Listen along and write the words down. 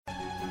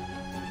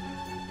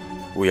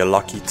We are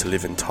lucky to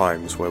live in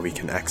times where we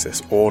can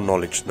access all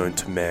knowledge known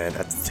to man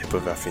at the tip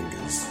of our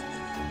fingers.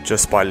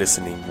 Just by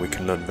listening, we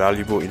can learn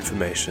valuable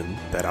information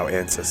that our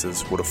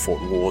ancestors would have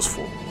fought wars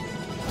for.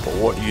 But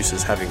what use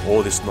is having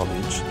all this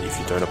knowledge if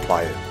you don't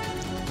apply it?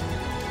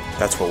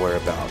 That's what we're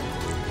about.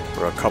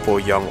 We're a couple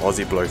of young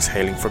Aussie blokes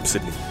hailing from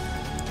Sydney.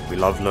 We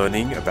love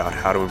learning about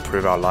how to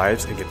improve our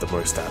lives and get the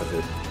most out of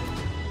it.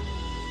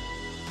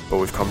 But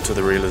we've come to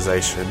the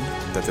realization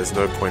that there's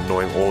no point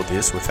knowing all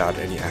this without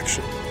any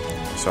action.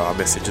 So our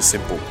message is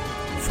simple.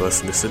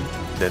 First listen,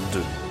 then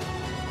do.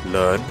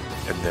 Learn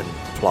and then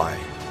apply.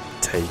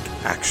 Take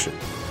action.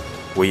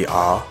 We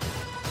are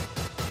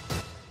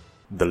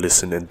the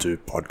Listen and Do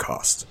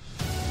podcast.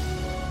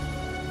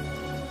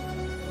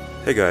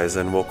 Hey guys,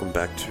 and welcome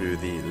back to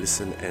the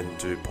Listen and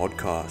Do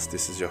podcast.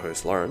 This is your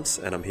host Lawrence,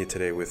 and I'm here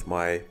today with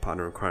my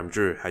partner in crime,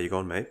 Drew. How you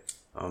going, mate?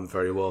 I'm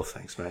very well,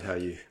 thanks, mate. How are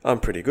you?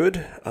 I'm pretty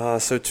good.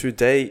 So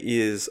today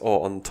is,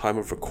 on time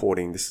of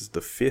recording, this is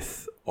the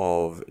 5th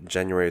of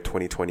January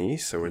 2020,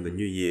 so we're in the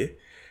new year.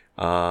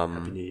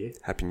 Happy New Year.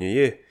 Happy New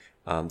Year.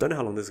 Don't know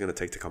how long this is going to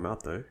take to come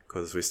out though,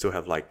 because we still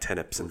have like 10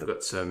 eps in We've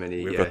got so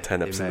many. We've got 10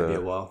 eps in it may be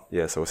a while.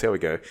 Yeah, so we'll see how we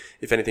go.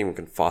 If anything, we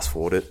can fast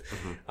forward it.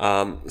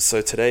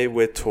 So today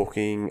we're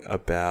talking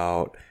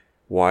about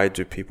why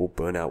do people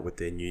burn out with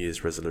their New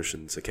Year's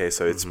resolutions. Okay,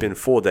 so it's been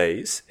 4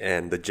 days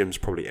and the gym's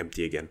probably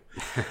empty again.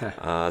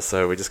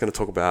 So we're just going to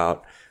talk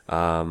about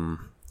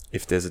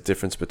if there's a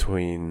difference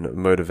between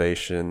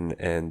motivation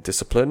and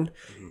discipline,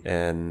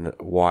 and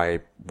why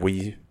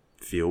we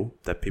feel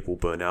that people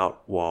burn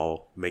out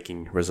while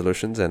making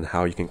resolutions, and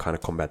how you can kind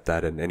of combat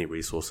that, and any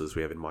resources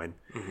we have in mind.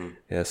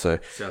 Yeah, so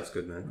Sounds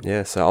good, man.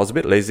 yeah, so I was a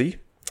bit lazy,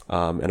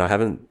 and I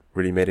haven't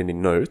really made any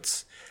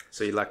notes.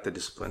 So you like the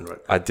discipline, right?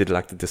 I did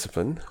like the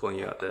discipline. Calling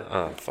you out there.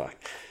 Oh, fuck.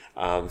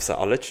 So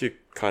I'll let you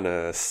kind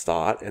of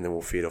start, and then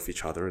we'll feed off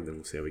each other, and then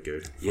we'll see how we go.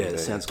 Yeah, that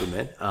sounds good,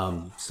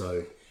 man.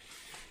 So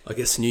I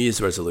guess New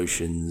Year's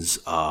resolutions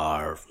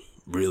are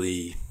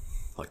really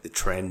like the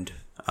trend,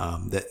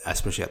 that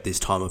especially at this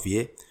time of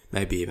year,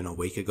 maybe even a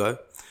week ago.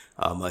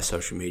 My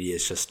social media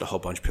is just a whole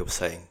bunch of people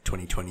saying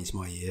 2020 is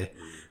my year.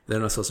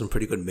 Then I saw some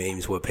pretty good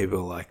memes where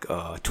people were like,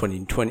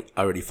 2020,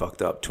 I already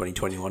fucked up,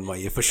 2021 my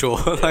year for sure.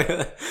 Like,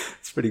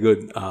 it's pretty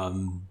good.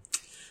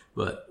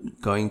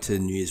 But going to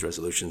New Year's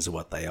resolutions,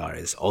 what they are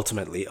is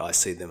ultimately I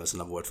see them as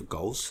another word for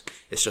goals.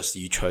 It's just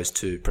you chose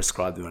to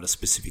prescribe them at a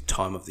specific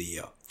time of the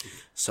year.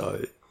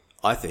 So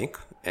I think,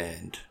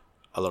 and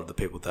a lot of the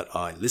people that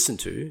I listen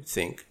to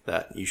think,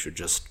 that you should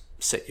just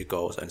set your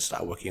goals and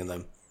start working on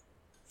them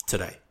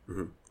today.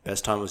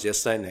 Best time was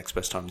yesterday, next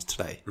best time is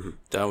today.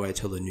 Don't wait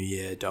till the new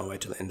year, don't wait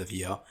till the end of the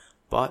year.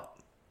 But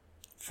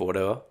for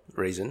whatever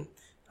reason,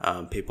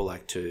 people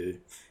like to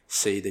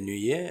see the new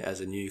year as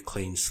a new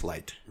clean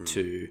slate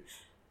to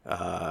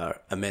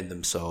amend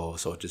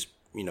themselves, or just,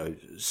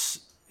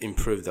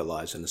 improve their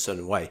lives in a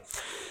certain way.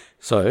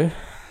 So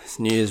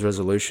New Year's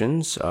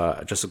resolutions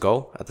are just a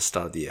goal at the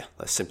start of the year,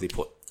 that's simply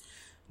put.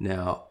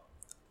 Now,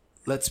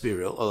 let's be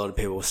real, a lot of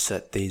people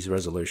set these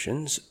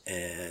resolutions,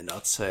 and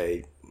I'd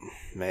say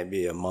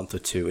maybe a month or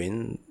two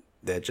in,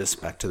 they're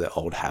just back to their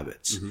old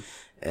habits.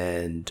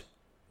 And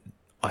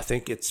I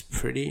think it's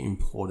pretty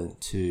important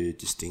to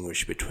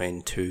distinguish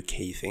between two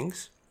key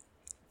things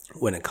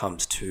when it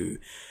comes to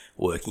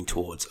working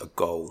towards a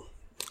goal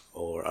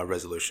or a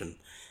resolution.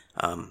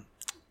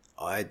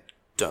 I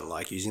don't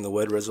like using the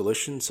word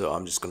resolution, so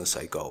I'm just going to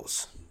say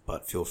goals,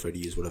 but feel free to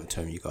use whatever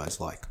term you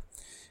guys like.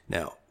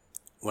 Now,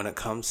 when it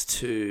comes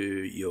to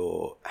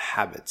your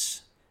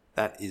habits,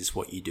 that is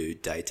what you do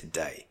day to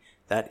day.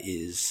 That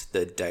is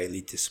the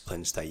daily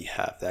disciplines that you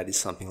have. That is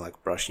something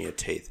like brushing your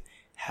teeth,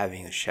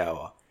 having a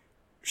shower,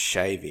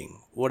 shaving,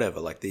 whatever,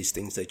 like these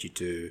things that you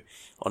do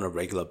on a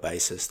regular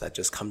basis that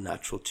just come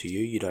natural to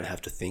you. You don't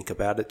have to think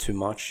about it too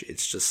much.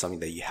 It's just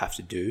something that you have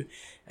to do,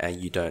 and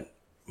you don't,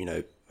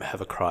 have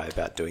a cry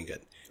about doing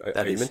it.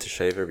 Are you meant to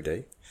shave every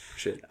day?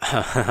 Shit.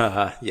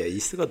 Yeah, you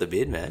still got the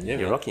beard, man. Yeah,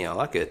 You're man. rocking. I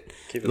like it.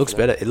 Keep It looks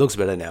better. It looks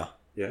better now.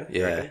 Yeah?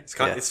 Yeah. Okay.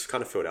 It's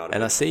kind of filled out.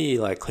 And I see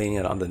you like cleaning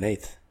it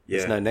underneath.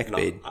 There's no neck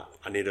bead.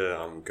 I need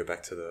to go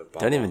back to the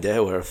bar. Don't even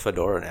dare wear a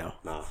fedora now.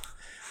 Nah.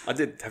 I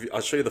did. I'll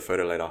show you the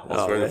photo later. I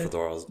was wearing a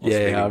fedora. I was I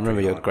remember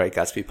pretty your hard. Great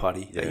Gatsby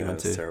party that you Yeah, went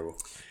it was to. terrible.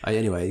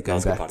 Anyway,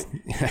 going Basketball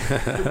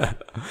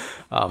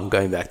back.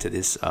 Going back to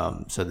this.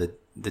 So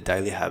the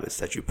daily habits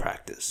that you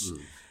practice,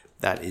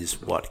 that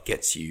is what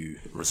gets you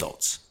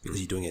results, because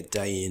you're doing it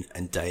day in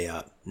and day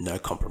out, no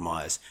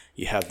compromise.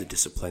 You have the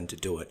discipline to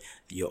do it.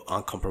 You're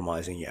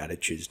uncompromising your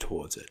attitudes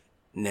towards it.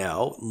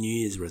 Now, New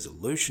Year's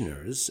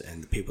resolutioners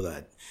and the people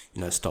that,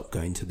 stop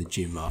going to the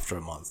gym after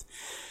a month,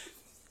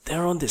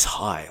 they're on this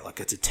high, like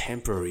it's a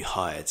temporary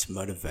high. It's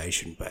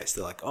motivation based.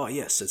 They're like, oh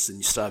yes, it's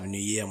the start of a new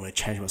year. I'm going to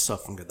change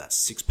myself. I'm going to get that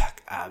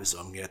 6-pack abs.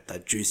 I'm going to get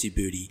that juicy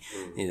booty.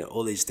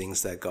 All these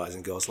things that guys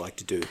and girls like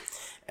to do.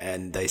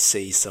 and they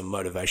see some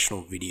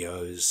motivational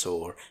videos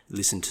or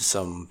listen to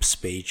some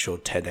speech or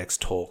TEDx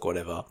talk or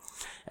whatever,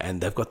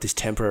 and they've got this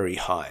temporary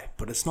high,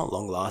 but it's not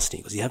long lasting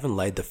because you haven't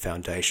laid the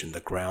foundation,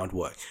 the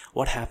groundwork.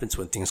 What happens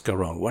when things go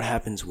wrong? What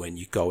happens when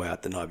you go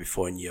out the night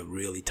before and you're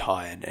really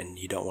tired and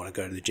you don't want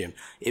to go to the gym?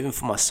 Even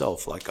for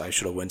myself, like I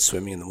should have went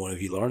swimming in the morning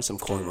with you, Lawrence. I'm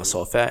calling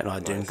myself out and I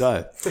didn't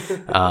go.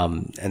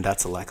 And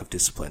that's a lack of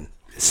discipline.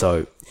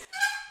 So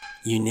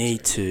you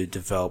need to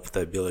develop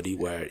the ability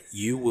where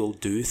you will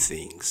do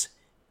things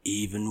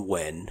even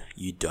when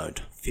you don't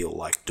feel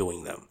like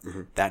doing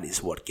them. That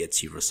is what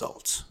gets you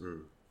results.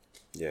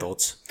 Yeah.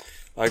 Thoughts?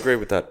 I agree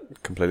with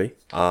that completely.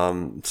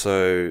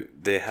 So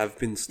there have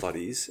been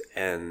studies,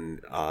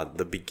 and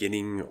the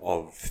beginning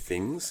of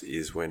things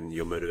is when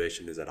your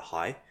motivation is at a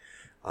high.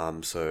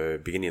 So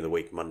beginning of the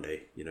week,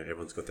 Monday,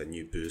 everyone's got that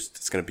new boost.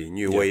 It's going to be a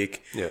new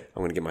week. Yeah.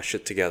 I'm going to get my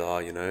shit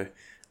together,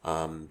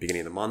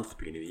 beginning of the month,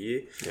 beginning of the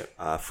year.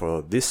 Yeah.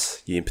 For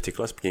this year in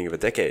particular, it's beginning of a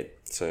decade.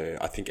 So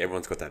I think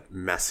everyone's got that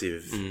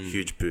massive,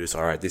 huge boost.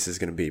 All right, this is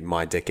going to be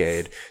my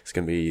decade. It's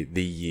going to be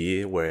the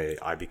year where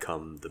I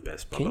become the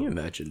best brother. Can you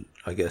imagine,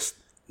 I guess,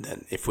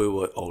 then if we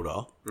were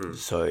older,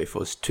 so if it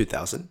was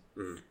 2000,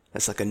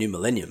 that's like a new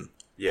millennium.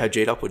 Yeah. How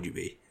G'd up would you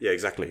be? Yeah,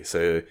 exactly.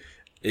 So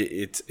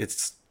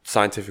it's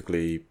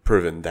scientifically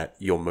proven that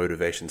your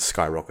motivation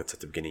skyrockets at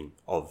the beginning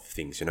of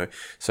things,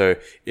 So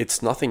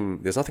there's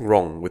nothing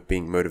wrong with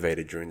being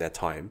motivated during that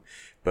time,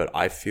 but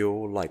I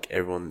feel like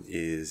everyone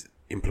is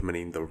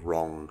implementing the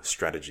wrong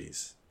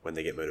strategies when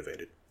they get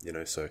motivated,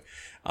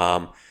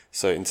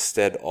 So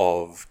instead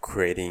of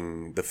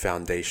creating the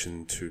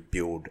foundation to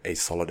build a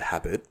solid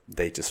habit,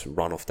 they just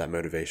run off that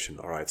motivation.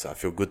 All right, so I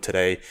feel good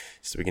today.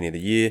 It's the beginning of the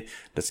year.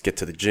 Let's get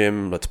to the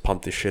gym. Let's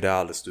pump this shit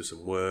out. Let's do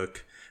some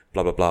work.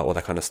 Blah, blah, blah, all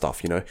that kind of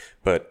stuff,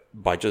 But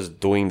by just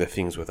doing the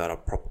things without a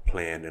proper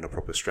plan and a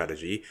proper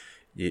strategy,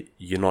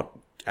 you're not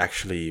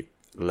actually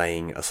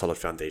laying a solid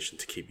foundation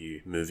to keep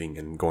you moving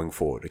and going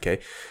forward, okay?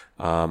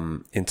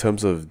 In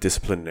terms of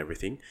discipline and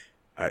everything,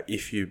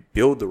 if you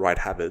build the right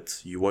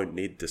habits, you won't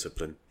need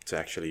discipline to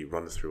actually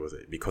run through with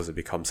it because it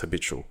becomes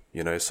habitual,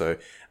 So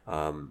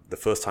the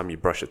first time you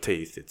brush your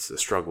teeth, it's a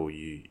struggle.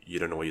 You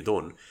don't know what you're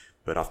doing.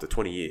 But after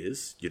 20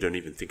 years, you don't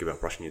even think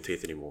about brushing your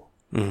teeth anymore.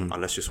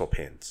 Unless you swap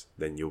hands,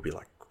 then you'll be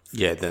like...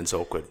 Yeah, then it's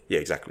awkward. Yeah,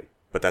 exactly.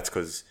 But that's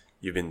because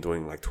you've been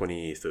doing like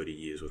 20, 30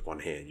 years with one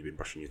hand. You've been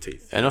brushing your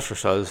teeth. And also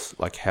shows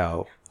like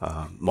how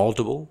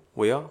moldable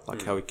we are,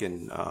 like how we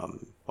can,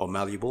 or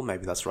malleable,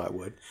 maybe that's the right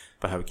word,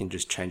 but how we can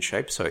just change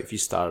shape. So if you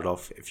started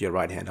off, if you're a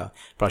right-hander,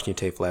 brushing your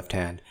teeth left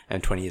hand,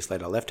 and 20 years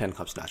later, left hand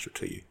comes natural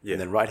to you. Yeah.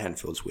 And then right hand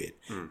feels weird.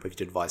 But if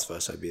you did vice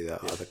versa, it'd be the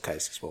other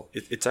case as well.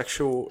 It's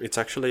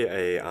actually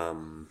a...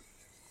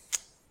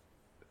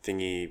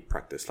 thingy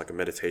practice, like a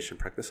meditation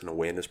practice, an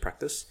awareness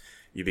practice.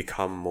 You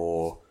become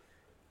more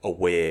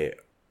aware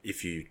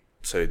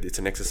so it's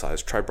an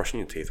exercise. Try brushing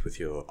your teeth with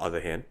your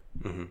other hand,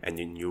 and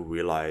then you'll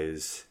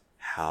realize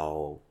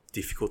how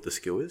difficult the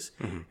skill is,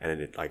 and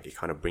it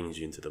kind of brings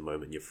you into the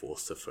moment. You're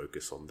forced to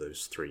focus on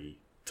those 3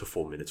 to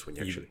 4 minutes when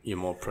you're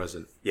more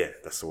present. Yeah,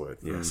 that's the word.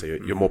 Yeah, so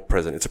you're more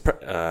present. It's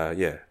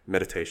a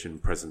meditation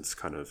presence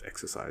kind of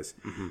exercise.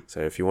 So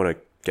if you want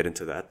to get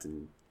into that,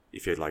 and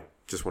if you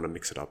just want to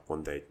mix it up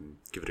one day and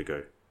give it a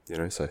go,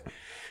 So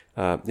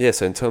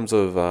so in terms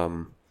of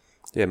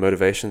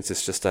motivations,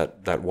 it's just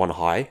that one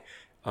high.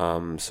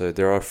 So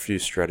there are a few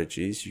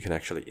strategies you can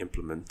actually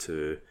implement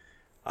to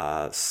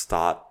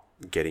start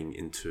getting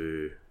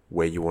into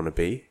where you want to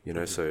be.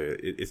 So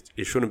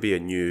it shouldn't be a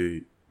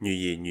new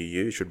year, new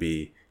you. It should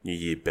be new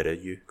year, better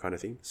you kind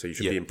of thing. So you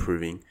should be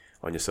improving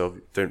on yourself.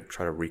 Don't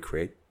try to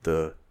recreate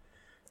the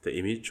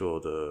image or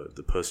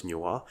the person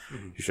you are.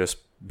 You just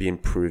be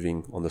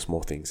improving on the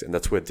small things, and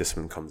that's where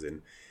discipline comes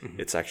in.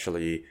 It's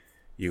actually,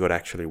 you got to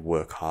actually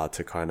work hard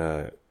to kind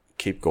of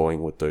keep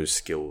going with those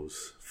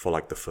skills for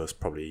like the first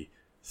probably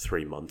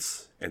 3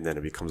 months, and then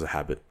it becomes a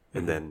habit,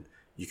 and then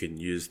you can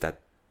use that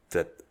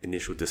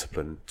initial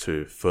discipline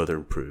to further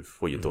improve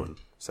what you're doing.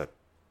 Does that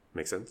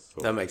make sense?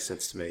 That makes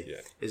sense to me.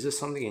 Yeah. Is there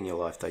something in your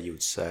life that you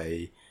would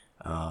say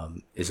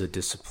is a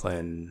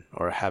discipline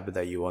or a habit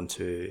that you want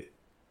to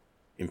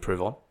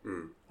improve on?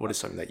 What is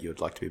something that you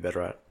would like to be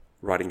better at?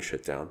 Writing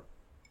shit down.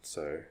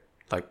 So,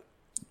 like,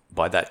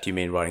 by that, do you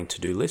mean writing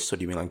to-do lists, or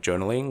do you mean like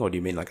journaling, or do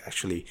you mean like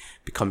actually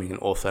becoming an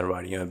author and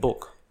writing your own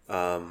book?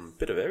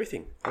 Bit of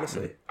everything,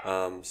 honestly.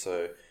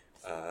 So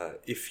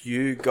if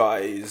you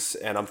guys,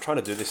 and I'm trying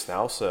to do this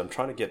now, so I'm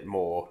trying to get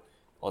more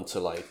onto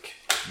like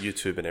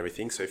YouTube and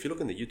everything. So if you look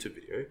in the YouTube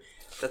video,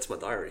 that's my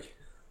diary.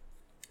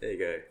 There you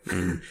go.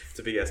 It's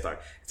a big ass diary.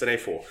 It's an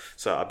A4.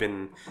 So I've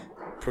been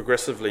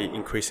progressively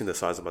increasing the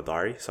size of my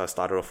diary. So I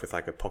started off with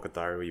like a pocket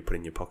diary where you put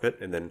in your pocket,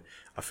 and then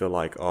I feel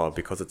like,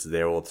 because it's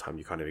there all the time,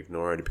 you kind of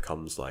ignore it. It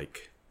becomes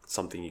like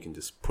something you can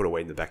just put away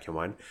in the back of your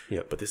mind.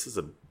 Yeah. But this is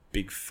a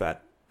big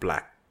fat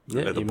black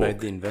leather book. Made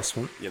the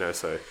investment.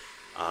 So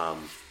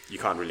you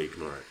can't really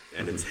ignore it,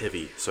 and it's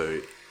heavy.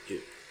 So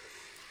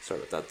sorry,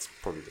 that's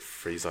probably the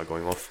freezer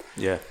going off.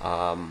 Yeah.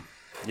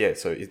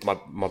 So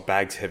my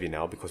bag's heavy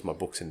now because my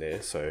book's in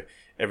there. So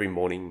every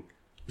morning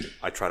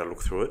I try to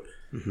look through it.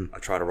 I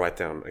try to write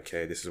down,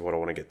 okay, this is what I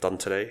want to get done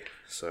today.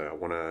 So I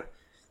want to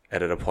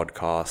edit a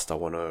podcast. I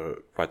want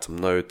to write some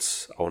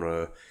notes. I want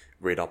to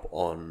read up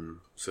on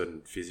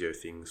certain physio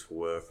things for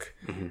work.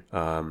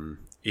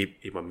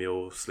 Eat my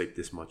meal, sleep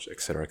this much,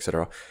 etc.,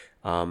 etc.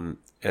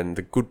 And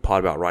the good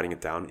part about writing it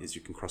down is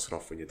you can cross it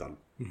off when you're done,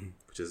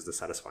 which is the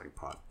satisfying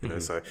part. You know,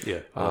 so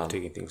I love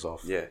taking things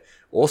off. Yeah.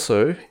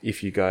 Also,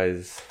 if you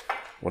guys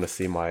want to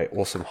see my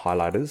awesome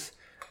highlighters,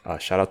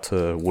 shout out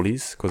to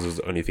Woolies because it was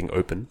the only thing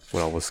open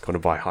when I was going to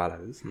buy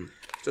highlighters.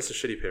 Just a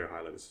shitty pair of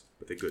highlighters,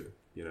 but they're good.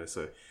 You know,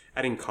 so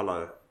adding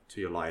color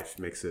to your life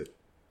makes it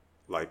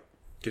like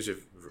gives you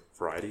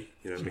variety.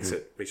 You know, makes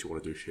you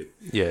want to do shit.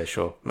 Yeah,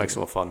 sure. Makes it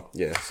more fun.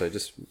 Yeah. So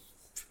just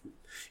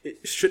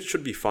it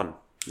should be fun.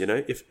 You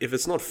know, if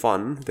it's not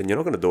fun, then you're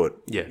not going to do it.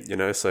 Yeah. You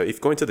know, so if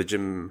going to the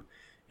gym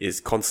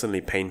is constantly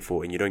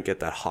painful and you don't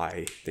get that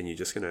high, then you're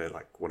just going to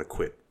like want to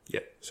quit. Yeah.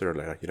 Sooner or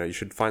later, you know, you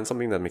should find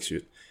something that makes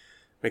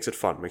it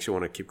fun, makes you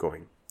want to keep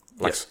going.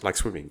 Like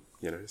swimming,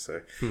 you know,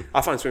 so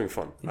I find swimming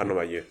fun. I don't know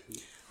about you.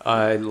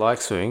 I like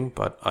swimming,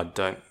 but I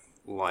don't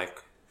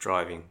like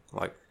driving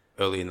like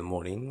early in the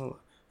morning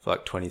for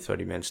like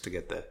 20-30 minutes to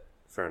get there.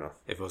 Fair enough.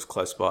 If it was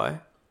close by.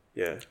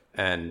 Yeah.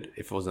 And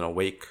if it wasn't a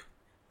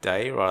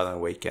weekday rather than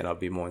a weekend, I'd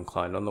be more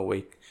inclined. On the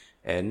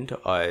weekend,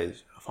 I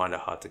find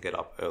it hard to get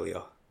up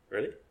earlier.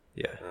 Really?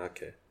 Yeah.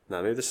 Okay.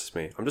 No, maybe this is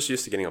me. I'm just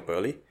used to getting up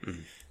early.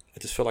 I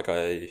just feel like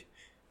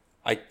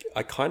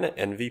I kind of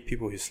envy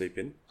people who sleep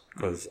in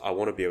because I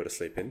want to be able to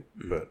sleep in.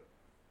 But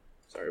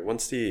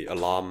once the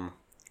alarm,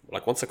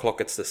 like once the clock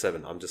gets to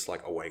 7, I'm just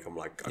like awake. I'm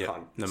like, I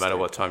can't. No matter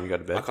what time you go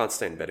to bed. I can't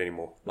stay in bed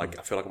anymore. Like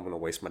I feel like I'm going to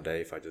waste my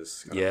day if I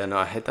just. Yeah, no,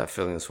 I hate that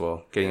feeling as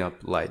well. Getting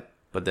up late,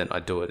 but then I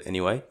do it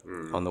anyway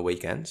on the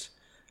weekends.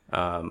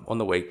 On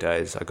the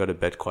weekdays, I go to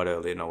bed quite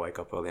early and I wake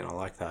up early and I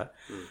like that.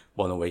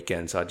 But on the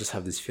weekends, I just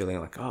have this feeling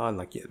like, I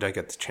don't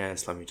get the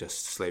chance. Let me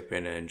just sleep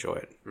in and enjoy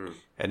it.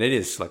 And it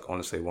is like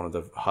honestly one of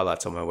the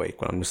highlights of my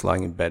week when I'm just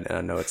lying in bed and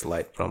I know it's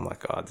late, but I'm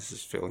like, this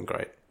is feeling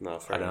great.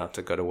 No, I don't have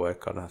to go to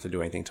work. I don't have to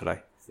do anything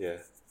today. Yeah,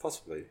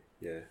 possibly.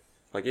 Yeah.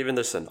 Like even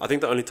this, I think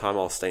the only time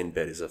I'll stay in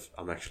bed is if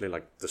I'm actually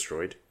like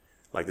destroyed.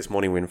 Like this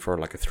morning we went for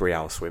like a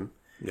 3-hour swim.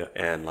 Yeah.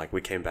 And like we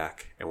came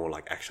back and we're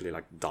like actually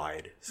like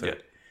died. So,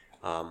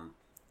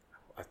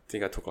 I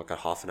think I took like a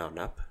half an hour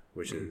nap,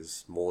 which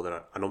is more than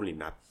I normally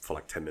nap for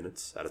like 10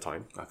 minutes at a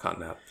time. I can't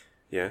nap.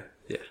 Yeah?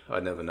 Yeah, I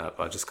never nap.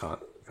 I just can't.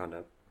 You can't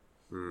nap?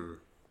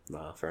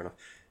 Nah, fair enough.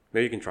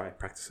 Maybe you can try it,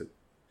 practice it.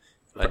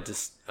 I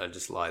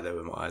just lie there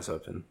with my eyes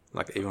open.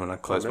 Like even when I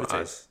close my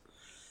eyes.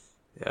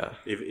 Yeah.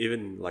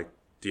 Even like,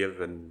 do you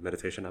have a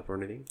meditation app or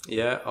anything?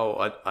 Yeah.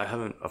 Oh, I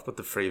haven't. I've got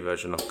the free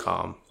version of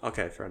Calm.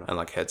 Okay, fair enough. And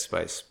like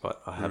Headspace,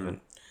 but I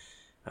haven't.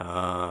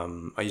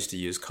 I used to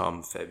use Calm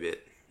a fair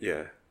bit.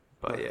 Yeah.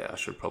 But I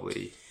should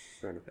probably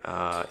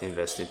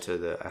invest into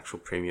the actual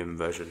premium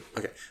version.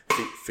 Okay.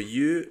 For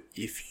you,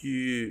 if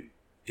you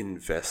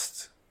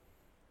invest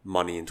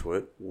money into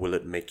it, will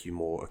it make you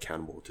more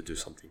accountable to do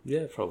something?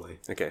 Yeah, probably.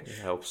 Okay. It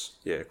helps.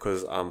 Yeah,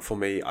 because for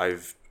me,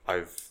 I've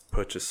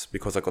purchased,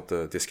 because I got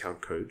the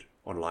discount code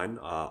online,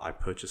 I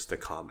purchased the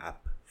Calm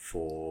app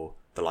for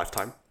the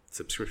lifetime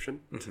subscription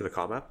to the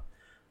Calm app.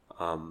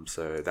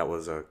 So that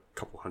was a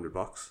couple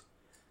 $100.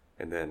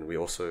 And then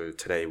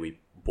today we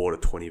bought a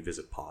 20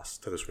 visit pass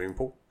to the swimming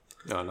pool.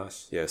 Oh,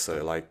 nice. Yeah,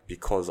 so like,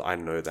 because I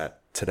know that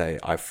today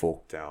I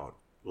forked out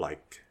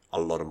like a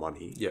lot of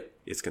money,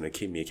 it's going to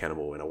keep me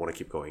accountable and I want to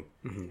keep going.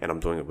 And I'm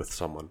doing it with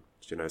someone,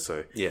 you know,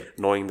 so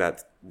knowing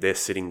that they're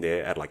sitting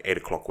there at like 8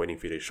 o'clock waiting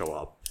for you to show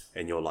up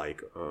and you're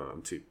like,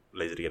 I'm too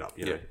lazy to get up,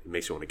 you know, it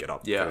makes you want to get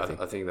up. Yeah,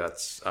 I think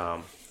that's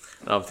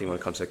another thing when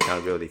it comes to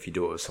accountability. If you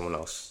do it with someone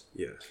else,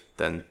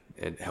 then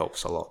it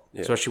helps a lot,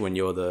 especially when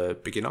you're the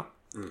beginner.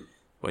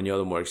 When you're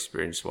the more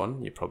experienced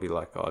one, you're probably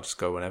like, I'll just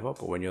go whenever.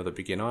 But when you're the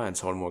beginner and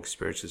someone more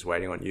experienced is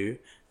waiting on you,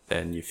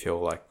 then you feel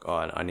like,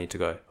 I need to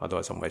go.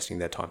 Otherwise, I'm wasting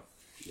their time.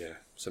 Yeah.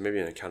 So maybe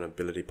an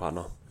accountability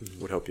partner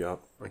would help you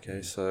out.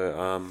 Okay.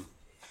 So,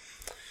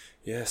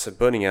 so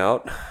burning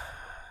out.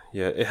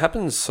 Yeah, it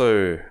happens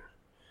so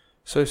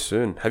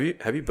soon. Have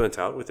you burnt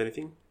out with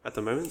anything at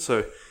the moment?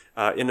 So,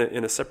 in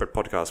a separate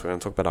podcast, we're going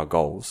to talk about our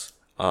goals.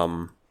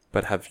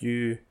 But have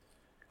you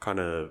kind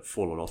of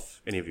fallen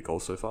off any of your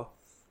goals so far?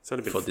 It's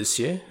only been for this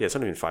year? Yeah, it's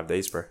only been 5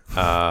 days, bro.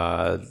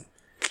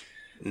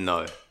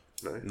 No,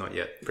 not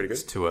yet. Pretty good.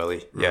 It's too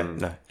early. Yeah,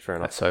 no, fair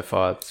enough. So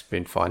far, it's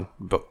been fine.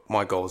 But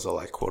my goals are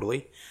like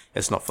quarterly.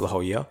 It's not for the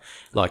whole year.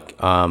 Like,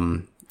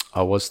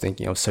 I was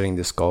thinking of setting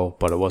this goal,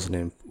 but it wasn't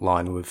in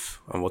line with,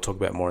 and we'll talk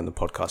about more in the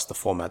podcast, the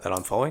format that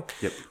I'm following.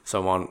 Yep.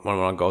 So one of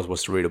my goals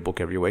was to read a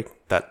book every week.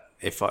 But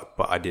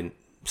I didn't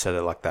set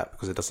it like that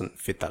because it doesn't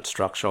fit that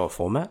structure or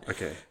format.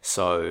 Okay.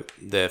 So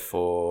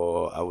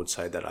therefore, I would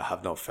say that I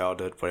have not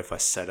failed it. But if I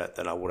said it,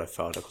 then I would have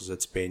failed it because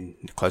it's been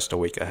close to a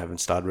week. I haven't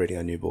started reading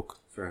a new book.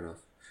 Fair enough.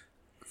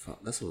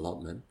 That's a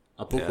lot, man.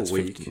 A book a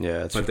week. 50,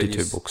 it's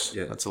 52 books.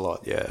 Yeah. That's a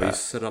lot. Yeah. But you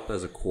set up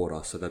as a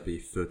quarter, so that'd be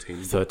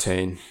 13.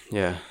 13.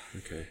 Yeah.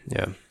 Okay.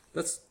 Yeah.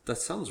 That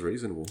sounds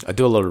reasonable. I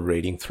do a lot of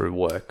reading through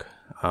work.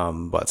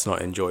 but it's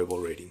not enjoyable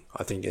reading.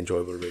 I think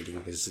enjoyable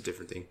reading is a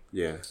different thing.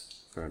 Yeah,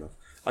 fair enough.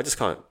 I just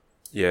can't.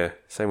 Yeah,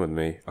 same with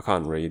me. I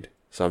can't read.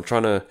 So I'm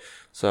trying to.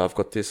 So I've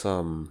got this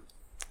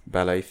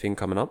ballet thing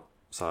coming up.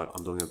 So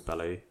I'm doing a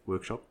ballet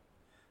workshop.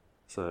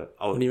 So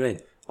What do you mean?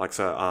 like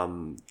so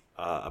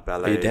a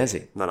ballet. Are you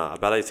dancing? No, a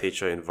ballet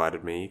teacher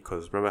invited me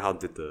because remember how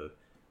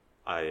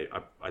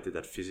I did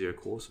that physio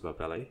course about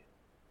ballet.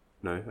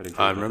 No, I didn't.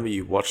 I remember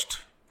you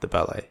watched the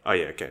ballet. Oh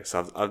yeah, okay.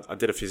 So I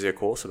did a physio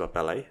course about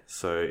ballet.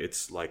 So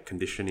it's like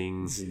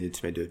conditioning. You did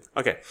to me, dude.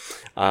 Okay.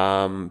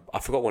 I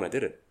forgot when I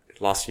did it.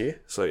 Last year.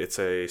 So it's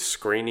a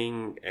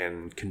screening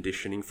and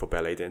conditioning for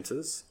ballet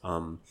dancers.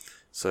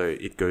 So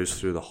it goes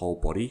through the whole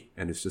body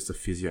and it's just a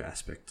physio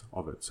aspect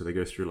of it. So they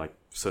go through like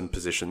certain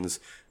positions,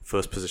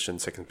 first position,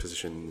 second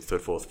position,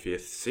 third, fourth,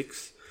 fifth,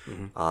 sixth.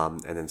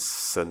 And then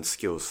certain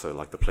skills. So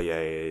like the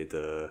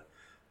plie,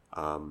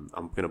 I'm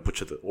going to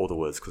butcher all the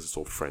words because it's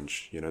all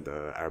French,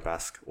 the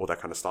arabesque, all that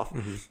kind of stuff.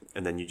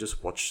 And then you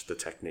just watch the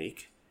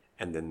technique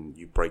and then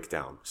you break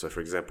down. So for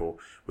example,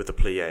 with the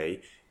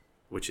plie,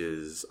 which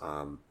is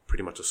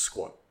pretty much a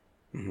squat.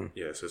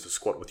 Yeah, so it's a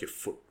squat with your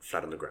foot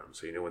flat on the ground.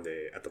 So when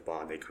they're at the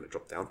bar and they kind of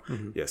drop down.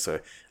 Yeah, so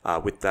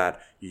with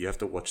that, you have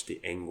to watch the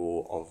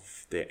angle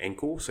of their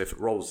ankle. So if it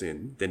rolls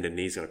in, then the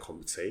knee's going to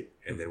compensate.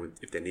 And then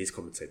if their knees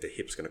compensate, the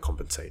hip's going to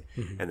compensate.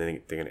 And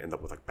then they're going to end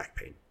up with like back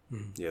pain.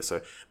 Yeah,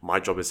 so my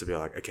job is to be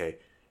like, okay,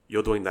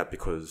 you're doing that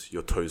because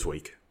your toe's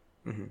weak.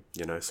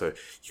 So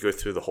you go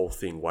through the whole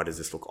thing. Why does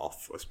this look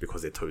off? It's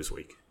because their toe's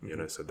weak.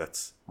 So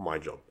that's my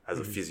job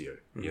as a physio.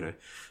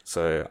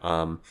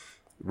 So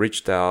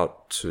reached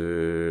out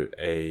to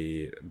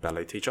a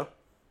ballet teacher,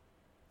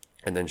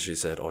 and then she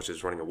said,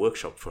 she's running a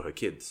workshop for her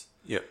kids.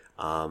 Yeah.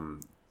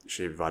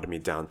 She invited me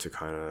down to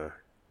kind of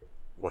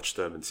watch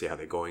them and see how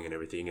they're going and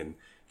everything, and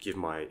give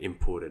my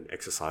input and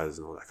exercises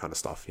and all that kind of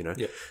stuff.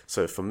 Yeah.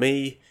 So for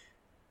me,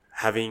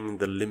 having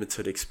the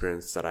limited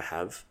experience that I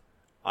have,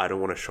 I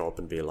don't want to show up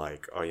and be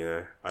like, I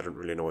don't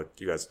really know what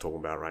you guys are talking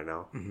about right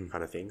now,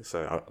 kind of thing.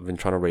 So I've been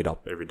trying to read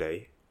up every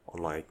day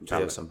on like... So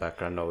you have some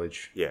background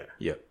knowledge. Yeah.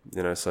 Yeah.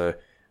 So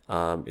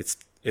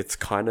it's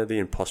kind of the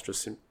imposter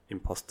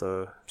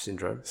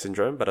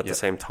syndrome, but at the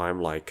same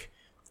time, like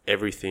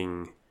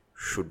everything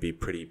should be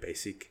pretty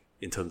basic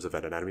in terms of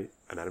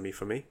anatomy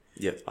for me.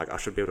 Yeah. Like I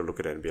should be able to look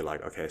at it and be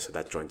like, okay, so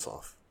that joint's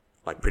off,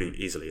 like pretty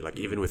easily. Like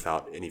even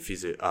without any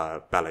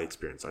ballet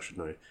experience, I should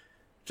know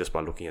just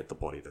by looking at the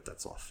body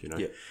that's off,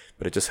 Yeah.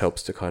 But it just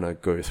helps to kind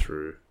of go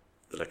through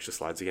the lecture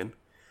slides again.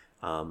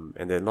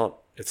 And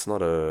it's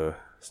not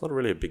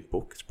really a big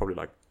book. It's probably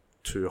like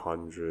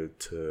 200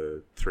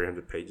 to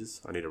 300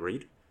 pages I need to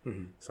read.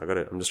 So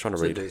I'm just trying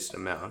to read a decent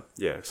amount.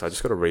 Yeah, so I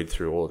just got to read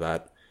through all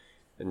that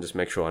and just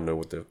make sure I know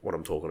what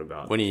I'm talking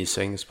about. When are you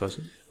seeing this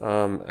person?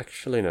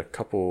 Actually in a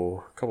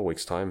couple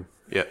weeks time.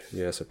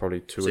 Yeah, so probably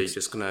 2 weeks. So you're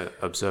just gonna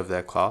observe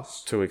their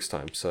class? 2 weeks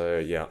time. So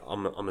yeah,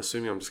 I'm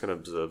assuming I'm just gonna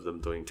observe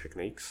them doing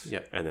techniques. Yeah,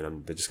 and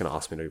then they're just gonna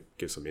ask me to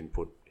give some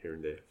input here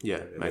and there.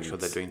 Yeah, make sure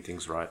they're doing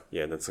things right.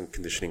 Yeah, and then some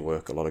conditioning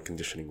work, a lot of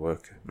conditioning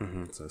work.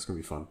 So it's gonna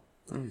be fun.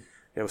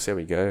 Yeah, we'll see how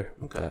we go.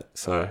 Okay.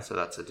 So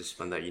that's a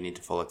discipline that you need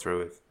to follow through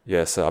with.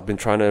 Yeah, so I've been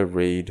trying to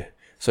read.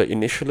 So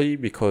initially,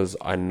 because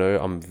I know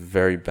I'm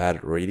very bad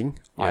at reading,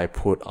 I'm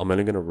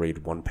only going to read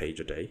 1 page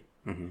a day.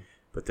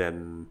 But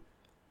then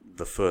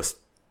the first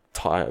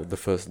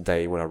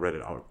day when I read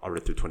it, I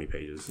read through 20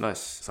 pages. Nice.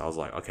 So I was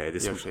like, okay,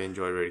 you actually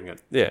enjoy reading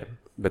it. Yeah.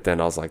 But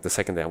then I was like, the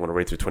second day I want to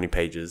read through 20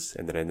 pages,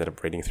 and then I ended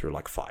up reading through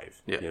like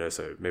 5. Yeah.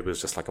 So maybe it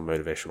was just like a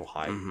motivational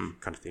high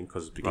kind of thing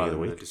because it's the beginning of the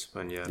week.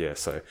 Discipline, yeah. Yeah.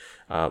 So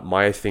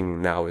my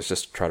thing now is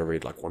just try to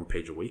read like 1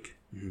 page a week.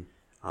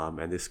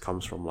 And this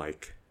comes from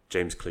like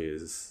James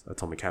Clear's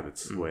Atomic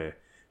Habits, where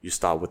you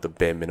start with the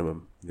bare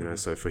minimum.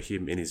 So for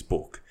him in his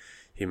book,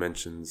 he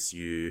mentions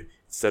you,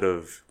 instead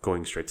of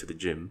going straight to the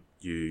gym,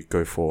 you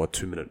go for a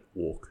 2-minute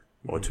walk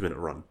or a 2-minute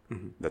run.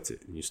 That's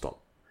it, and you stop.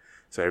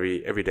 So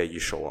every day you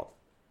show up,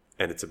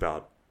 and it's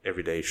about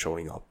every day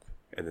showing up,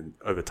 and then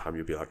over time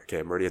you'll be like, okay,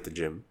 I'm already at the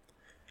gym.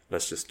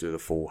 Let's just do the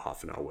full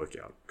half-an-hour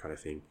workout kind of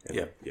thing.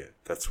 And yeah,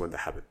 that's when the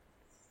habit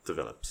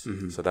develops.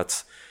 So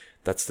that's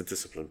the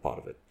discipline part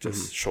of it.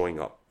 Just showing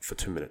up for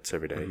 2 minutes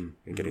every day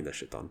and getting that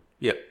shit done.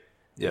 Yeah.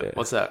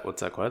 What's that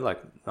quote?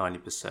 Like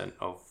 90%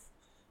 of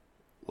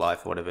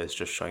life or whatever is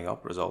just showing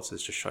up. Results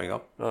is just showing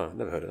up. Oh,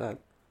 never heard of that.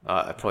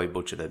 I probably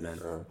butchered it,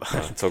 man.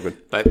 It's all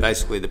good. But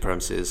basically the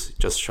premise is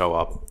just show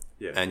up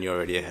and you're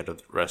already ahead of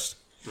the rest.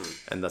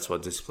 And that's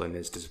what discipline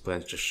is.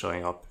 Discipline is just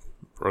showing up.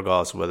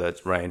 Regardless of whether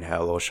it's rain,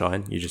 hail or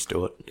shine, you just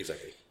do it.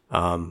 Exactly.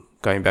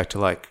 Going back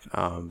to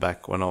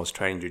back when I was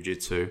training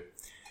jiu-jitsu,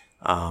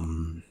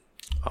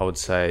 I would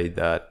say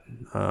that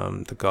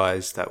the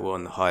guys that were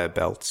on the higher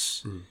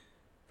belts,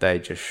 they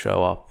just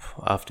show up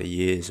after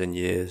years and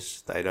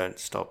years. They don't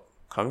stop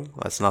coming.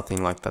 It's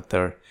nothing like that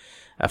they're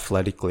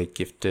athletically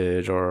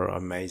gifted or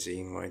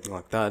amazing or anything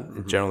like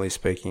that. Generally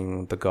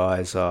speaking, the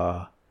guys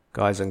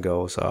and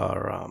girls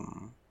are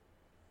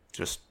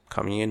just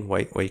coming in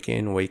week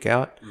in, week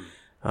out.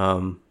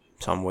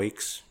 Some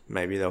weeks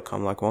maybe they'll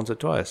come like once or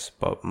twice,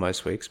 but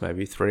most weeks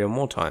maybe 3 or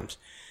more times.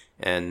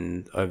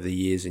 And over the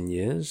years and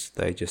years,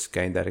 they just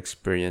gained that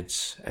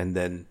experience, and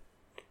then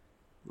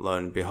lo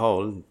and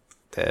behold,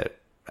 they're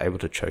able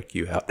to choke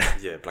you out.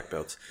 Yeah, black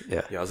belts.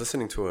 Yeah. I was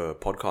listening to a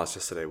podcast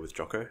yesterday with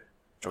Jocko.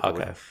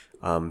 Okay.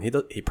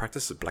 He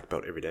practices black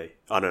belt every day.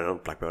 Oh, no,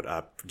 not black belt.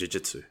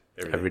 Jiu-jitsu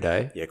Every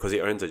day? Yeah, because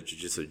he owns a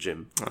jiu-jitsu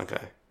gym.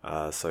 Okay.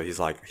 So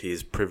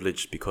he's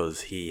privileged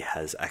because he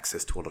has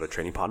access to a lot of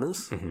training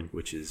partners,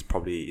 which is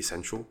probably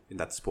essential in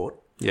that sport.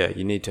 Yeah,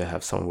 you need to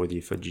have someone with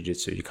you for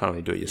jiu-jitsu. You can't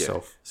really do it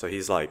yourself. Yeah. So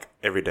he's like,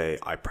 every day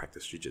I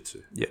practice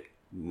jiu-jitsu. Yeah.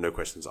 No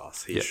questions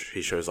asked.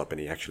 He shows up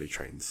and he actually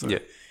trains. So Yeah.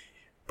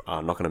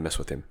 I'm not going to mess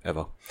with him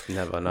ever.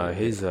 Never. No,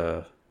 he's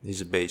a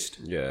beast.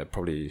 Yeah,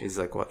 probably. He's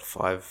like, what,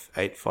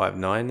 5'8",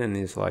 5'9", and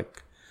he's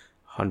like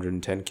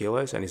 110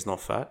 kilos, and he's not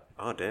fat.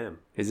 Oh, damn.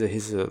 He's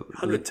a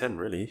 110,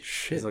 really?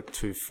 Shit. He's like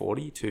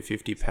 240,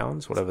 250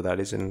 pounds, whatever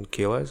that is in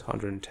kilos,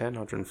 110,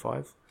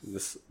 105.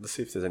 Let's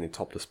see if there's any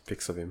topless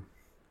pics of him.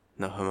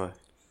 No homo.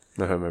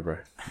 No homo, bro.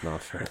 No,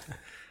 fair.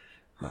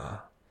 Nah.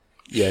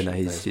 Yeah, no,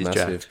 he's massive,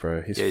 jacked.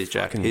 bro. He's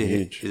jacked.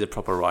 huge. He's a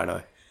proper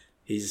rhino.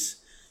 He's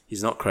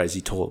not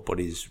crazy tall, but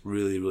he's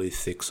really, really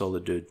thick,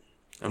 solid dude.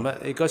 And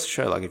it goes to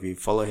show, like, if you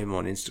follow him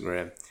on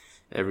Instagram,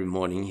 every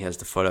morning he has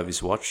the photo of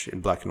his watch in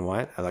black and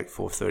white at like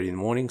 4:30 in the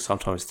morning,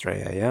 sometimes 3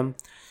 a.m.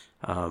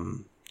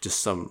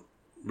 Just some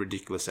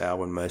ridiculous hour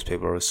when most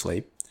people are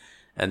asleep.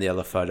 And the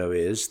other photo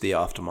is the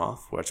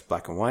aftermath, where it's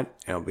black and white,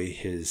 and it'll be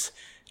his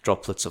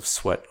droplets of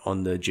sweat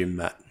on the gym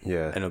mat.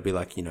 Yeah. And it'll be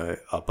like,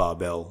 a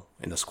barbell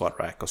in a squat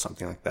rack or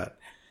something like that.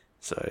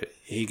 So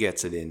he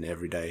gets it in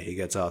every day. He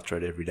gets after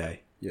it every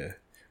day. Yeah.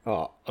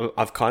 Oh,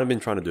 I've kind of been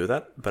trying to do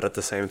that, but at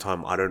the same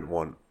time, I don't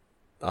want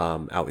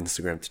our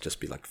Instagram to just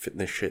be like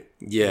fitness shit.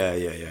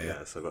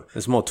 Yeah. So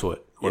There's more to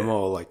it. We're Yeah.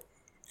 more like,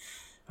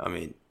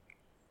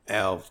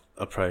 our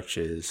approach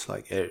is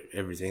like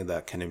everything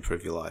that can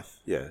improve your life.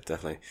 yeah,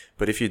 definitely.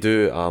 But if you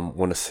do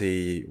want to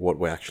see what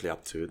we're actually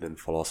up to, then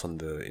follow us on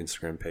the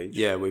Instagram page.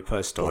 Yeah, we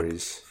post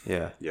stories.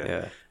 Yeah.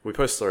 We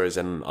post stories,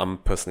 and I'm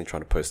personally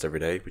trying to post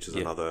every day, which is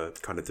another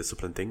kind of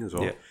discipline thing as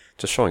well. Yeah.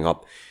 Just showing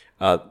up.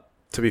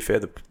 To be fair,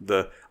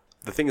 the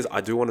thing is,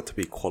 I do want it to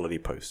be quality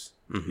posts.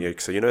 Mm-hmm. Yeah,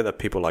 so that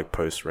people like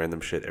post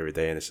random shit every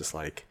day, and it's just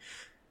like,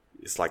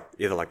 it's like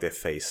either like their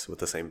face with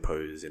the same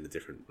pose in a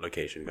different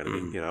location kind of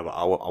thing. But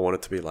I want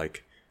it to be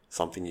like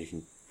something you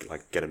can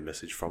like get a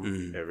message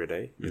from every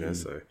day.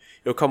 So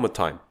it'll come with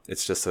time.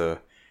 It's just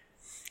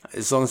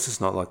as long as it's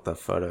not like the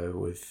photo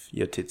with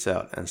your tits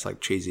out and it's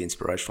like cheesy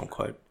inspirational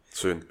quote.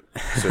 Soon,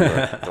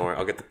 bro. Don't worry.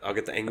 I'll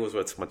get the angles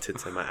where it's my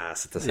tits and my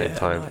ass at the same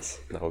time. Nice.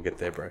 I'll get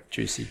there, bro.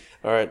 Juicy.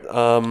 All right.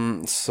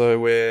 So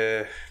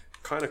we're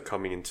kind of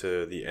coming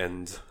into the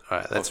end. All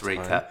right. Let's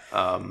recap.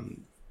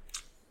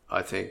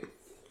 I think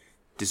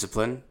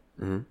discipline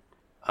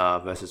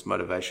versus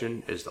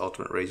motivation is the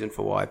ultimate reason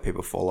for why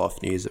people fall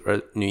off New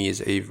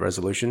Year's Eve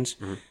resolutions.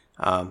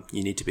 You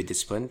need to be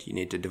disciplined. You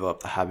need to develop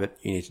the habit.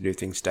 You need to do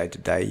things day to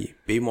day.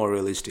 Be more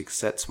realistic.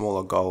 Set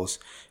smaller goals.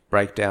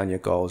 Break down your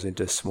goals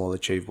into small,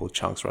 achievable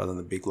chunks rather than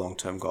the big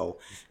long-term goal.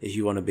 If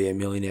you want to be a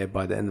millionaire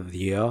by the end of the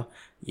year,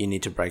 you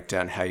need to break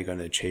down how you're going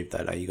to achieve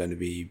that. Are you going to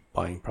be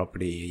buying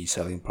property? Are you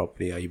selling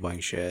property? Are you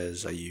buying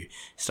shares? Are you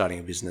starting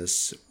a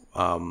business?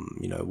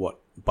 What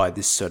by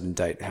this certain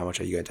date, how much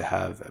are you going to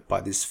have?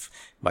 By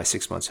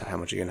 6 months, how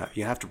much are you going to have?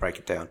 You have to break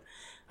it down.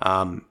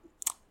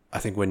 I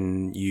think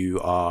when you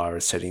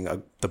are setting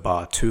the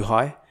bar too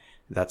high,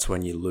 that's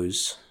when you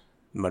lose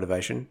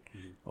motivation,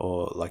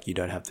 or like you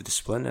don't have the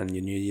discipline, and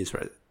your New Year's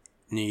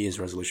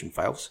resolution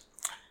fails.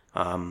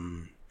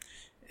 And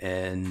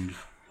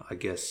I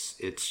guess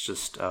it's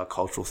just a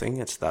cultural thing.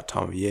 It's that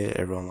time of year.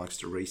 Everyone likes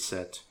to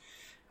reset.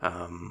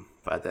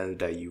 But at the end of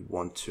the day, you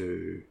want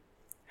to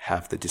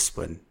have the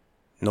discipline.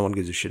 No one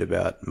gives a shit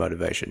about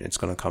motivation. It's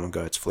going to come and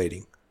go. It's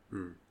fleeting.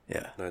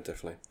 Yeah. No,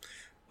 definitely.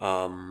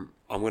 I'm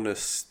going to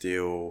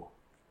steal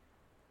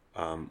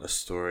a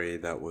story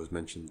that was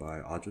mentioned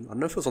by Arjun. I don't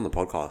know if it was on the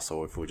podcast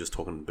or if we were just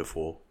talking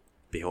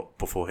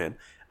beforehand.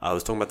 I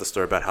was talking about the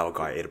story about how a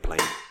guy ate a plane.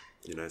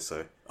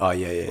 So... Oh,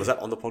 yeah. Was that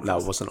on the podcast? No,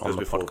 it wasn't on the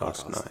before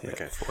podcast. No, yeah,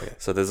 okay. Before, yeah.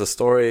 So there's a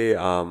story, you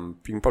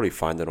can probably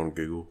find it on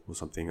Google or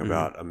something,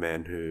 about a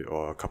man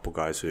or a couple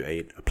guys who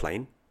ate a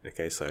plane.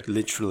 Okay, so...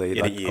 Literally,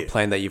 like a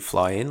plane that you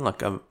fly in,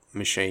 like a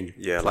machine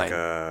plane. Like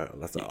a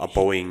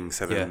Boeing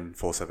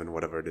 747,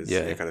 whatever it is,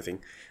 that kind of thing.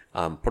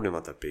 Probably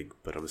not that big,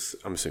 but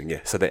I'm assuming,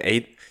 yeah. So they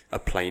ate a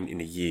plane in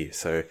a year.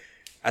 So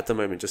at the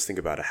moment, just think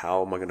about it.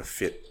 How am I going to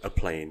fit a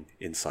plane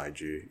inside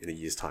you in a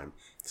year's time?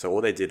 So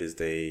all they did is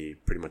they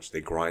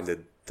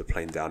grinded the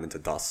plane down into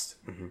dust,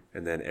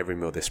 and then every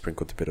meal they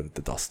sprinkled a bit of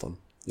the dust on.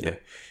 You know?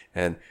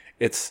 And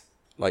it's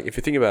like, if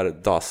you think about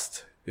it,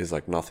 dust is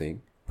like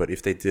nothing. But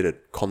if they did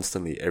it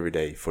constantly every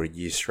day for a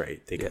year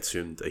straight, they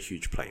consumed a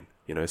huge plane.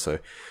 So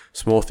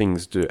small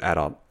things do add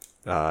up.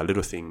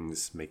 Little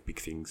things make big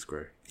things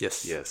grow.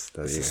 Yes. It's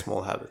the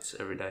small habits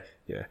every day.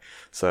 Yeah.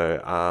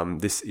 So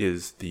this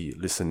is the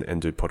Listen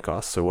and Do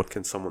podcast. So what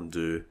can someone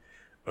do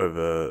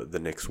over the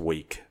next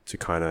week to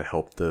kind of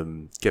help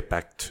them get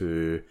back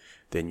to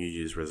their New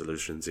Year's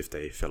resolutions if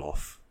they fell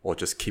off or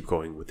just keep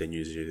going with their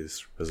New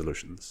Year's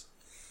resolutions?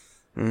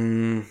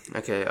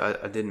 Okay,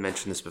 I didn't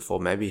mention this before.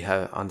 Maybe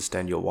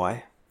understand your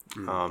why.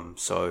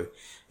 So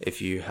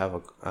if you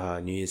have a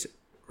New Year's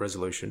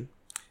resolution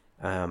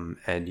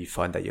and you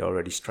find that you're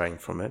already straying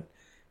from it,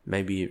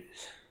 maybe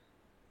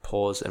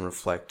pause and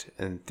reflect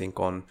and think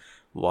on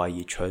why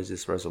you chose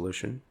this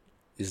resolution.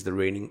 Is the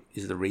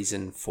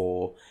reason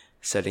for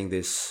setting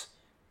this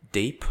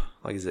deep?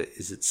 Like, is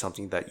it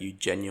something that you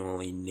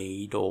genuinely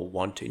need or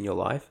want in your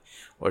life,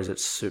 or is it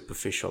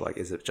superficial? Like,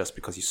 is it just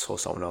because you saw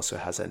someone else who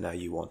has it, now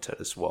you want it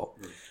as well?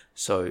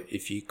 So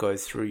if you go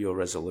through your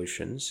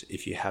resolutions,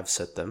 if you have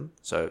set them,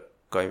 so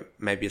go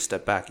maybe a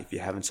step back. If you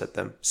haven't set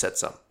them, set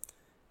some.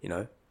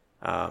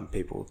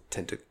 People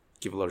tend to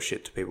give a lot of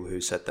shit to people who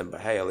set them,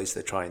 but hey, at least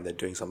they're trying. They're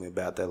doing something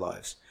about their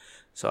lives.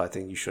 So I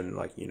think you shouldn't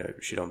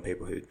shit on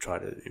people who try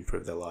to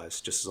improve their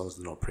lives, just as long as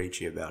they're not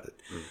preachy about it.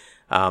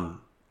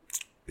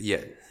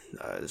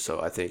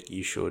 So I think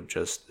you should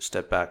just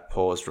step back,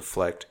 pause,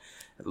 reflect,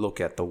 look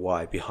at the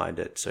why behind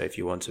it. So if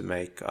you want to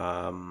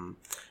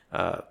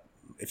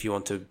if you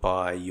want to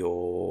buy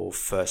your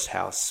first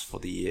house for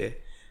the year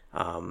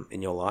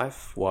in your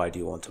life, why do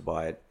you want to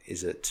buy it?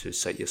 Is it to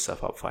set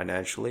yourself up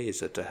financially?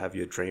 Is it to have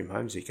your dream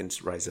home so you can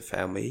raise a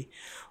family?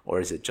 Or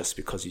is it just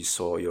because you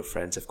saw your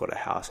friends have got a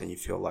house and you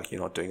feel like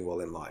you're not doing well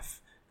in life?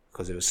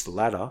 Because if it's the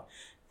latter,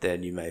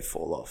 then you may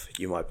fall off.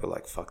 You might be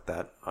like, fuck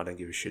that, I don't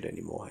give a shit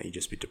anymore, and you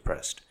just be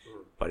depressed.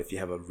 But if you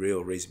have a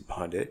real reason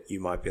behind it,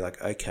 you might be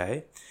like,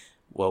 okay,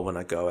 well, when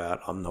I go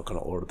out, I'm not going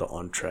to order the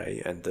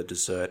entree and the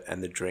dessert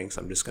and the drinks.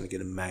 I'm just going to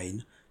get a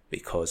main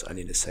because I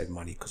need to save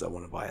money because I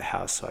want to buy a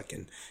house so I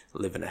can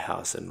live in a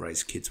house and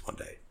raise kids one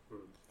day.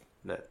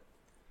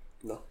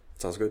 No,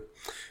 sounds good.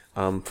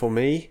 For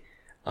me,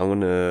 I'm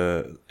going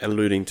to,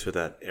 alluding to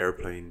that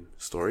airplane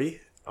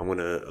story, I'm going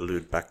to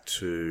allude back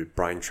to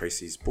Brian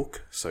Tracy's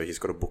book. So he's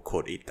got a book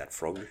called Eat That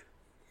Frog.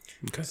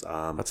 Okay.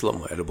 That's a lot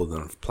more edible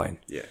than a plane.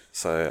 Yeah.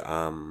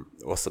 So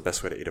what's the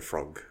best way to eat a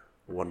frog?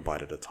 One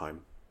bite at a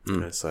time.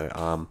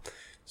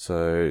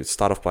 So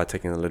start off by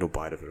taking a little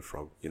bite of the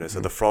frog. So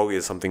the frog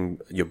is something,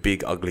 your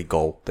big ugly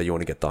goal that you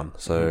want to get done.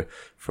 So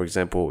for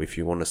example, if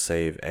you want to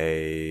save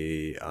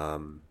a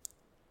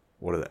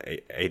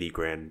 80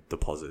 grand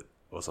deposit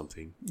or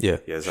something. Yeah,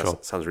 that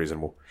sounds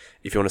reasonable.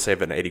 If you want to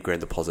save an 80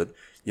 grand deposit,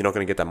 you're not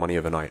going to get that money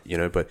overnight,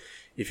 but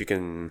if you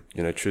can,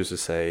 choose to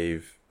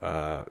save,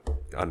 I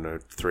don't know,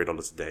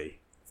 $3 a day,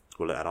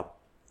 will it add up?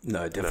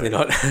 No, definitely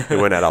not. It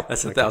won't add up.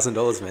 That's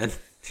 $1,000, man.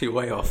 You're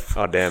way off.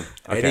 Oh, damn.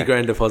 Okay. 80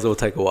 grand deposit will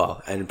take a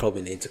while and it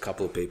probably needs a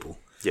couple of people.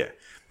 Yeah,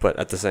 but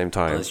at the same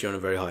time, unless you're on a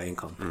very high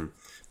income.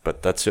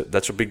 But that's your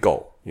big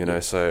goal,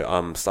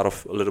 So start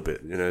off a little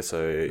bit,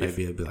 So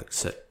maybe it'll be like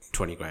set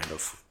 20 grand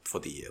off for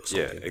the year or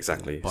something. Yeah,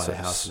 exactly. Buy a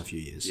house in a few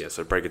years. Yeah,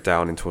 so break it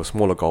down into a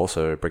smaller goal.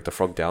 So break the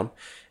frog down,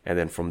 and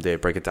then from there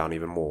break it down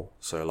even more.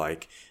 So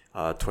like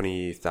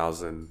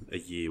 20,000 a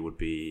year would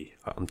be.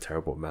 I'm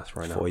terrible at math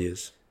right now. 4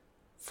 years.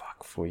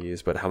 Fuck, 4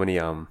 years. But how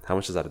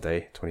much is that a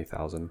day?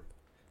 20,000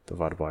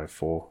 divided by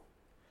 4.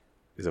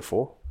 Is it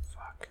 4?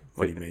 Fuck.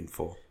 What do you mean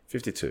 4?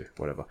 52,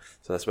 whatever.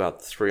 So that's about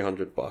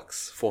 $300,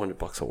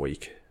 $400 a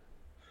week.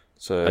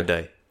 So a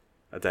day.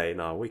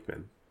 No, a week,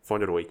 man.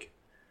 400 a week.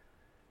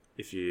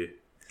 If you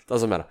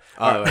doesn't matter.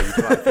 Oh, you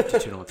divide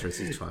 52 on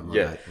 365. My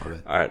bad.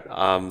 All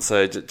right.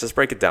 So just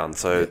break it down.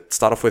 So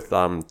start off with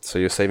so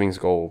your savings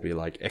goal will be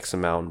like X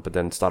amount, but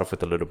then start off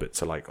with a little bit.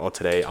 So like,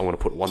 today I'm going to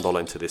put $1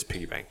 into this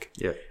piggy bank.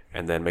 Yeah.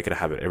 And then make it a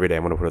habit. Every day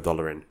I'm going to put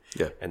 $1 in.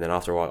 Yeah. And then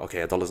after a while, okay,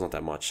 $1's not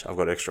that much. I've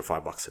got an extra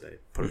 $5 today.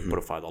 Put a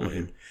 $5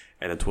 in,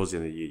 and then towards the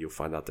end of the year, you'll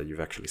find out that you've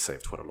actually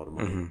saved quite a lot of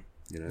money.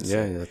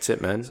 So, that's it,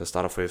 man. So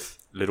start off with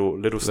little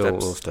steps.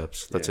 Little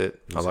steps. That's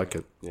it. I like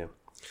it. Yeah.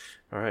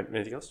 All right.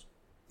 Anything else?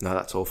 No,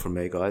 that's all from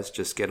me, guys.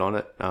 Just get on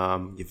it.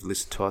 You've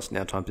listened to us.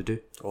 Now time to do.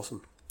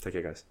 Awesome. Take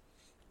care, guys.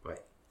 Bye.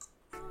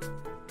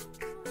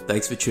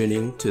 Thanks for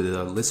tuning to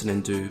the Listen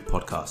and Do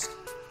podcast.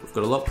 We've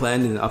got a lot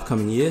planned in the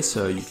upcoming year,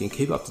 so you can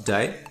keep up to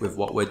date with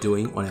what we're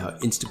doing on our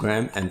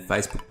Instagram and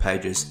Facebook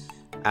pages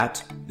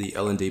at the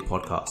L&D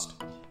podcast.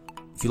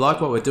 If you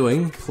like what we're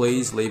doing,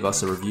 please leave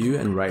us a review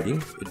and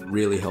rating. It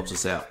really helps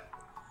us out.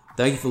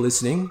 Thank you for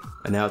listening,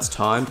 and now it's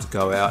time to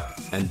go out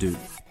and do.